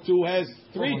 Wife number 2 has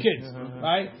 3 kids.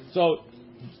 Right? So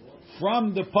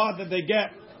from the part that they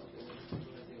get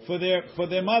for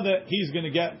their mother, he's going to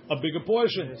get a bigger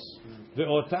portion. The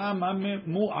otam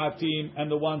mu'atim, and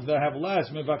the ones that have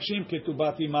less, mevakshim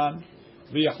ketubat iman,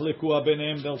 v'yachliku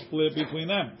beneim, they'll split between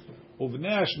them.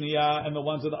 Uvnei ashniya, and the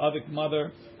ones of the other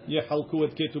mother, yechalku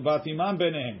et ketubat iman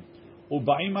beneim.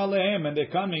 Ubaim alehem, and they're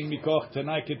coming mikoch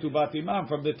tanai ketubat iman,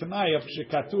 from the tanai of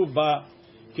shekatuv ba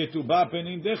ketubah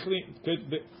benin dechrin,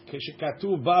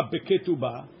 shekatuv ba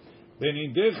beketubah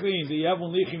benin dechrin,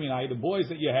 the boys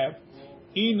that you have.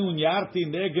 Inun yarti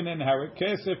negen inherit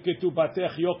kesef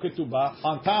ketubatech yo ketubah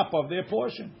on top of their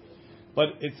portion,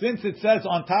 but since it says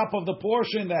on top of the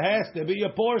portion, there has to be a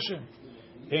portion.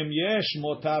 Em yesh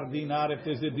motar dinar, if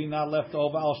there's a dinar left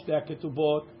over, al shtei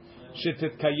ketubot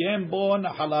shetitkayem bo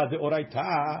nahala de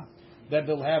oraita, that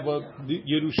they'll have a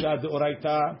Yerusha de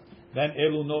oraita. Then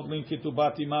elu notlin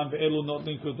ketubat imam, ve'elu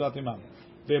notlin ketubat imam.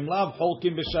 Ve'mlav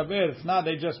holkim b'shaver. If not,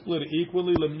 they just split it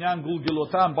equally. Lemnyan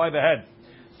gulgilotam, by the head.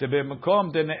 And you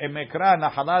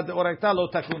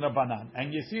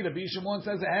see, the Bishimon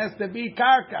says it has to be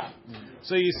karka.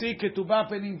 So you see, ketubah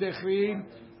penin dechrin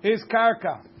is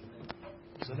karka.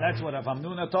 So that's what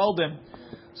Avamnuna told him.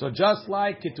 So just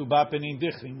like ketubah penin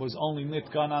dechrin was only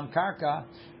nitkan on karka,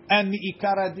 and the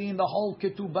ikaradin, the whole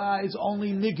ketubah is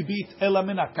only nigbit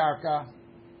elamina karka,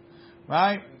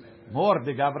 right? More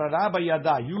the gavraraba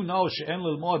yada. You know she'en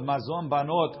lilmod mazon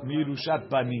banot mirushat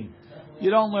banim. You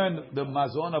don't learn the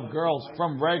mazon of girls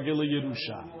from regular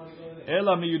Yerusha.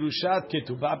 Ela miyirushat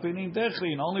ketubah benin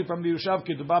dechlin. Only from the Yerushav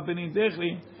ketubah benin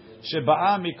dechlin.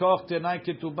 Sheba'a mikoch tenai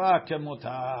ketubah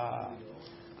kemotah.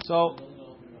 So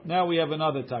now we have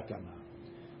another takana.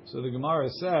 So the Gemara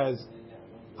says,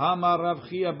 Amar Rav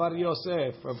Chia bar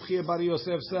Yosef. Rav Chia bar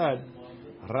Yosef said,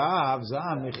 Rav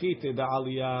zan mechite da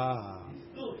aliyah.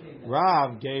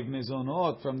 Rav gave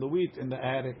mizonot from the wheat in the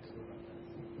attic.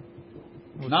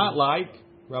 Not like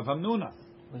Rav Hamnuna.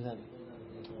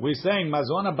 We're saying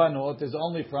mazona banot is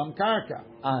only from karka.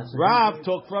 Rav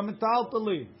took from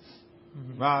metaltalin.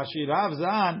 Rashi Rav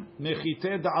zan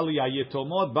mechite da aliyah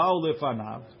yetomot ba'u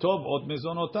lefanav tov od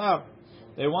mizonotav.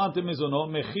 They wanted mizonot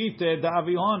mechite da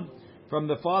avihon from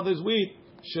the father's wheat.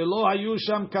 Shelo hayu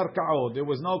sham karkaot. There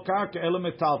was no karka ela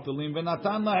metaltalin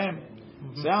v'natan lahem.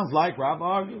 Sounds like Rav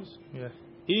argues. Yeah.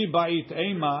 Ibait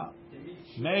ema,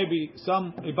 maybe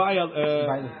some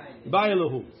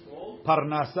ibayalahu.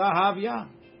 Parnasa havya.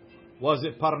 Was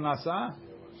it parnasa?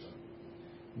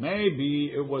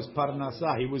 Maybe it was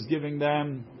parnasa. He was giving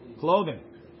them clothing.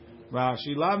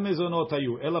 Rashi lav mezonot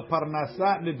hayu ela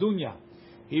parnasa ledunya.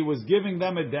 He was giving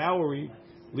them a dowry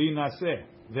linaseh.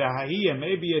 V'hahiyah,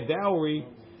 maybe a dowry.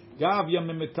 Gavya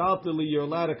memetaltali. You're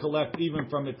allowed to collect even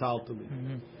from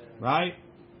metaltali. Right?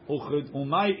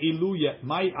 Umay iluya,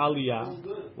 my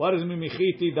aliyah. What is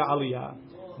mimichiti da aliyah?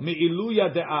 Mi iluya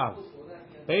de'av.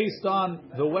 Based on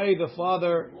the way the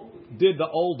father did the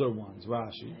older ones,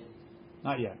 Rashi.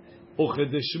 Not yet.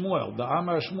 Uched Shmuel, the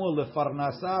Amar Shmuel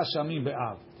lefarnasa shamim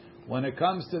be'av. When it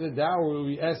comes to the dowry,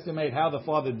 we estimate how the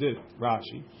father did it,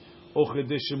 Rashi.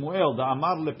 Uched Shmuel, the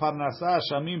Amar lefarnasa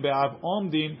shamim be'av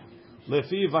omdin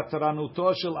lefi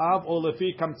vatranuto shel av or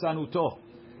lefi kamtzanuto.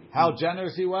 How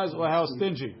generous he was, or how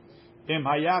stingy. Im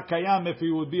haya kayam, if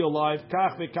he would be alive,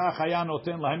 kach v'kach haya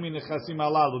noten lahem min nechasim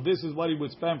alalu. This is what he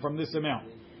would spend from this amount.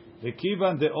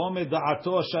 V'kivan de'omed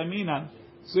da'ato shaminan,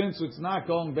 since it's not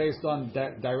going based on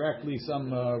directly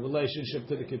some relationship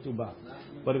to the ketubah,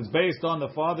 but it's based on the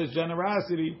father's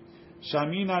generosity.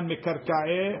 Shaminan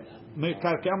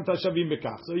mekarkam tashavim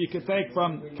bekach. So you can take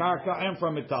from karka and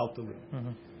from metaltalin,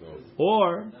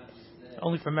 or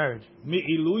only for marriage. Mi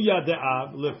iluya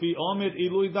de'av lefi omed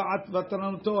iluy da'at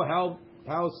vatranuto.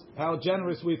 How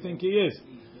generous we think he is.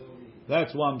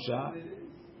 That's one shot.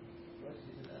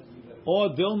 Or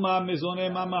dilma mizone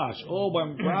mamash. Or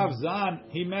when Rav Zan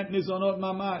he meant mizonot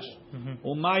mamash.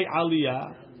 Umay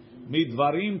aliyah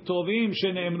midvarim tovim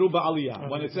sheneemru ba'aliyah.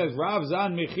 When it says Rav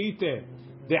Zan mechite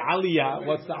de aliyah,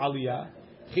 what's the aliyah?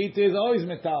 Chite is always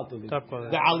metaltali.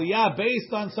 The aliyah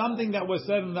based on something that was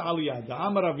said in the aliyah. The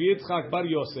Amar of Yitzchak bar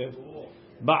Yosef,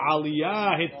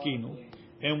 ba'aliyah hitkinu.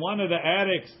 In one of the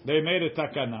attics, they made a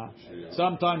takana.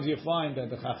 Sometimes you find that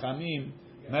the Chachamim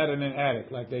made in an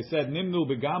attic, like they said, nimnu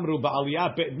begamru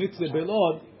ba'aliyah mitzvah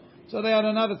belod. So they had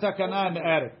another takana in the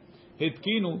attic.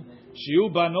 Hitkinu shiu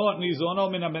banot nizono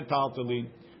min metaltali.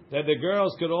 That the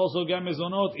girls could also get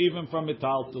mizonot even from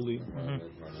metaltali.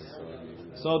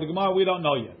 So the Gemara, we don't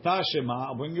know yet. Tashema,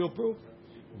 I'll bring you a proof.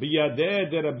 Biyadeh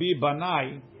de Rabbi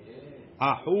Banai,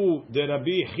 Ahu de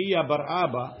Rabbi Chia bar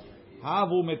Abba,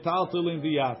 Havu metaltalin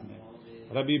v'yatne.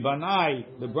 Rabbi Banai,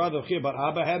 the brother of Chia bar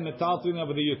Abba, had metaltalin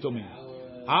over the Yitumim.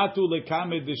 Atu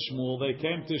lekamed de Shmuel, they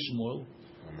came to Shmuel.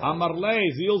 Amar lei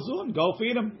zilzun, go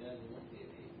feed them.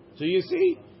 So you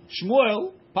see,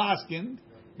 Shmuel paskin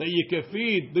that you can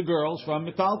feed the girls from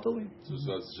metaltalin. So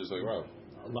it's just like Rav.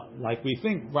 Like we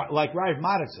think, like Rav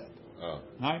Mara said. Oh.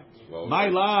 Right? Well, my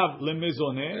love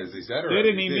lemizoneh. As he said,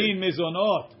 didn't he mean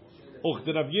mizonot? Uch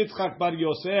Rav Yitzchak bar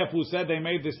Yosef, who said they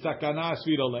made this takana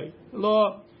svirolei.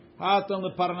 Lo, hatan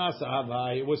leparnasa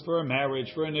havai. It was for a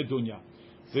marriage, for a nedunya.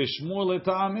 V'shmuel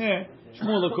letameh.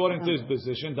 Shmuel, according to his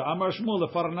position, the Amar Shmuel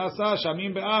leparnasa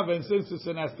shamim be'av. And since it's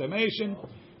an estimation,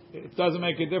 it doesn't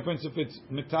make a difference if it's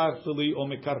metartali or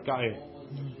mekarkaeh.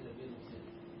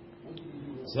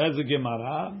 Says the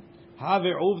Gemara, Have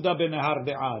uvda be Nehar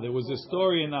De'ah. There was a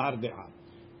story in Nehar De'ah.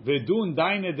 Vedun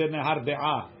daine de Nehar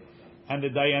De'ah. And the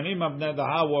Dayanim of Nehar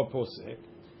De'ah were posek.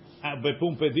 Be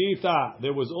Pumpedita,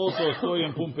 there was also a story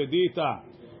in Pumpedita.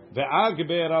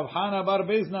 Ve'agbe Rav Chana bar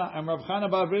Bizna. And Rav Chana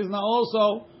bar Bizna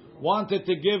also wanted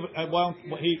to give,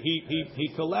 he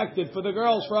collected for the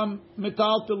girls from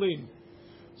Metaltalin.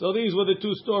 So these were the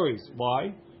two stories.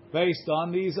 Why? Based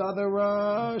on these other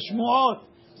Shmuot.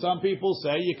 Some people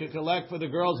say you can collect for the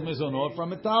girls mizonot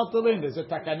from metaltalin. There's a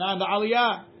takana in the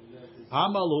aliyah.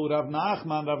 Amalu Rav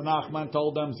Nachman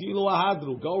told them, Zilu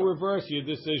ahadru, go reverse your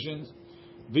decisions.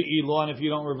 V'ilo, and if you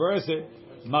don't reverse it,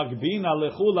 magbina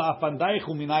lechula afandaychu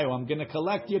minayu. I'm going to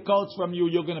collect your coats from you.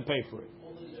 You're going to pay for it.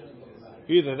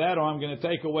 Either that, or I'm going to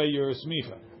take away your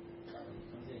smicha.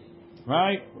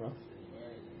 Right?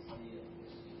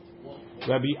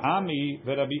 Rabbi Ami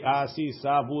veRabbi Asi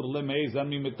savur lemeizan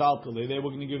mi metaltali. They were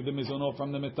going to give the mizonot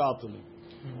from the metaltali.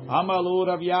 Amalu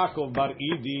Rav Yaakov bar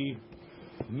Idi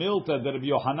Milta the Rabbi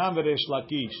Yohanan veResh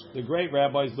Lakish, the great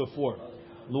rabbis before.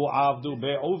 Lu avdu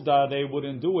be'uvda, they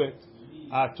wouldn't do it.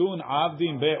 Atun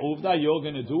avdim be'uvda, you're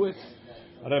going to do it.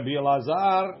 Rabbi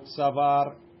Elazar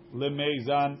savar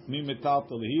lemeizan mi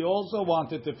metaltali. He also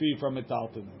wanted to feed from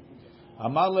metaltali.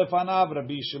 Amar lefanav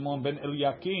Rabbi Shimon ben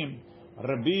Eliakim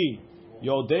Rabbi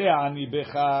Yodea ani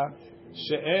becha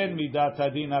she'en midat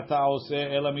hadin ata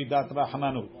oseh ela midat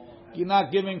rahmanut. You're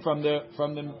not giving from the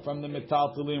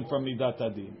metaltalim from midat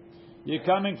hadin. You're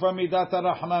coming from midat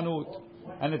rahmanut,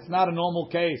 and it's not a normal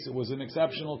case. It was an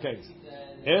exceptional case.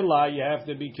 Ela, you have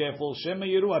to be careful. Shema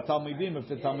yiru talmidim. If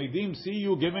the talmidim see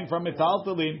you giving from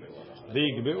metaltalim,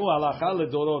 v'yigbeu halacha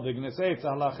ledoro. They're going to say it's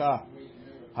halacha.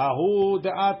 Hahu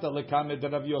de'ata lekamed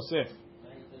Rav Yosef.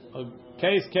 A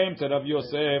case came to Rav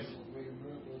Yosef.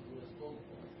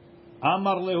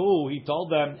 Amar lehu, he told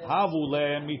them, Havu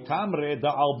le mitamre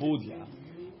da albudia.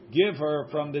 Give her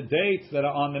from the dates that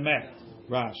are on the mat.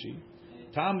 Rashi.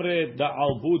 Tamre da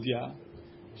albudia.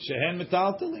 Shehen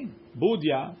metaltalin.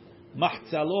 Budia.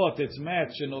 Mahtzalot, it's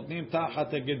mat. Shenotnim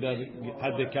tachat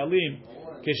hadekalim.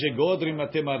 Keshegodrim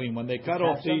atemarim. When they cut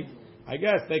off the, I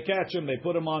guess they catch them, they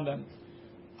put them on them.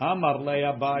 Amar le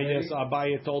Abaye, so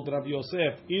Abaye told Rav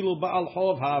Yosef, Ilu ba'al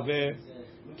hov have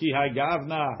ki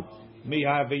hagavna mi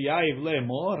have yayiv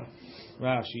lemor.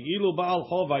 Rashi, Ilu ba'al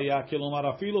hov haya kilomar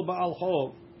afilu ba'al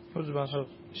hov. Who's the Baal Chov?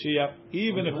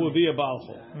 Even if it would be a ba'al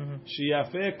hov,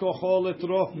 sheyafe kochol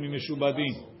etrof mi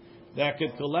mishubadim, that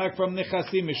could collect from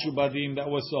nechasim mishubadim that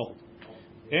was sold.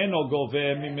 Eno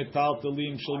goveh mi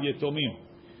metaltalim shel yetomim.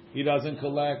 He doesn't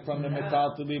collect from the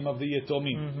metaltalim of the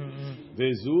yetomim.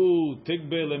 Vezu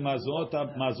tikbe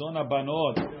lemazon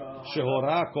abanot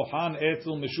shehora kohan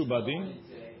etzel mishubadim,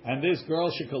 and this girl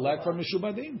should collect from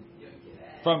mishubadim,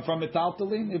 from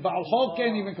metaltalim. If Baal Chov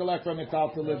can't even collect from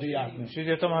metaltalim,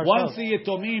 once the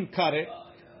yetomim cut it,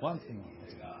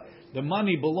 the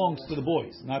money belongs to the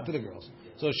boys, not to the girls.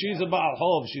 So she's a Baal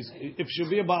Chov. If she'd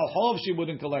be a Baal Chov, she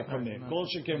wouldn't collect from them. Kol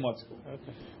shekem what's good.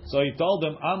 So he told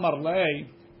them, Amar lei.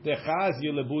 I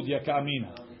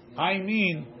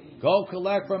mean, go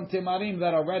collect from timarim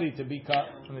that are ready to be cut,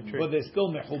 but they're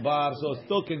still mechubar, so it's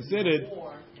still considered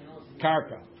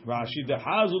karka. Rashi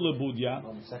dehazu lebudya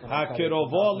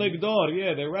hakirovo ligdor.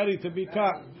 Yeah, they're ready to be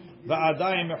cut.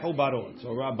 Va'adayim mechubarot.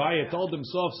 So Rabbi told them,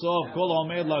 sof kol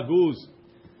omed laguz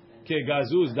ke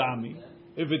gazuz dami.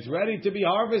 If it's ready to be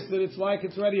harvested, it's like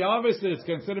it's ready harvested. It's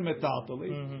considered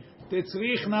metaltali.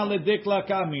 Tetzrichna ledikla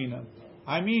kamina.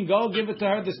 I mean, go give it to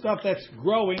her, the stuff that's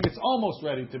growing, it's almost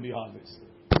ready to be harvested.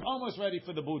 It's almost ready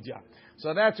for the budya.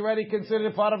 So that's already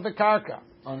considered part of the karka.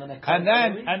 And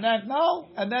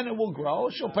then it will grow,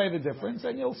 she'll pay the difference,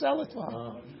 and you'll sell it to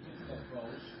her.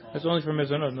 That's only for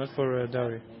mizonot, not for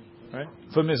dowry, right?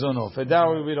 For mizonot. For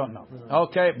dowry, we don't know.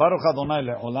 Okay, Baruch Adonai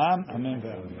le'olam. Amen.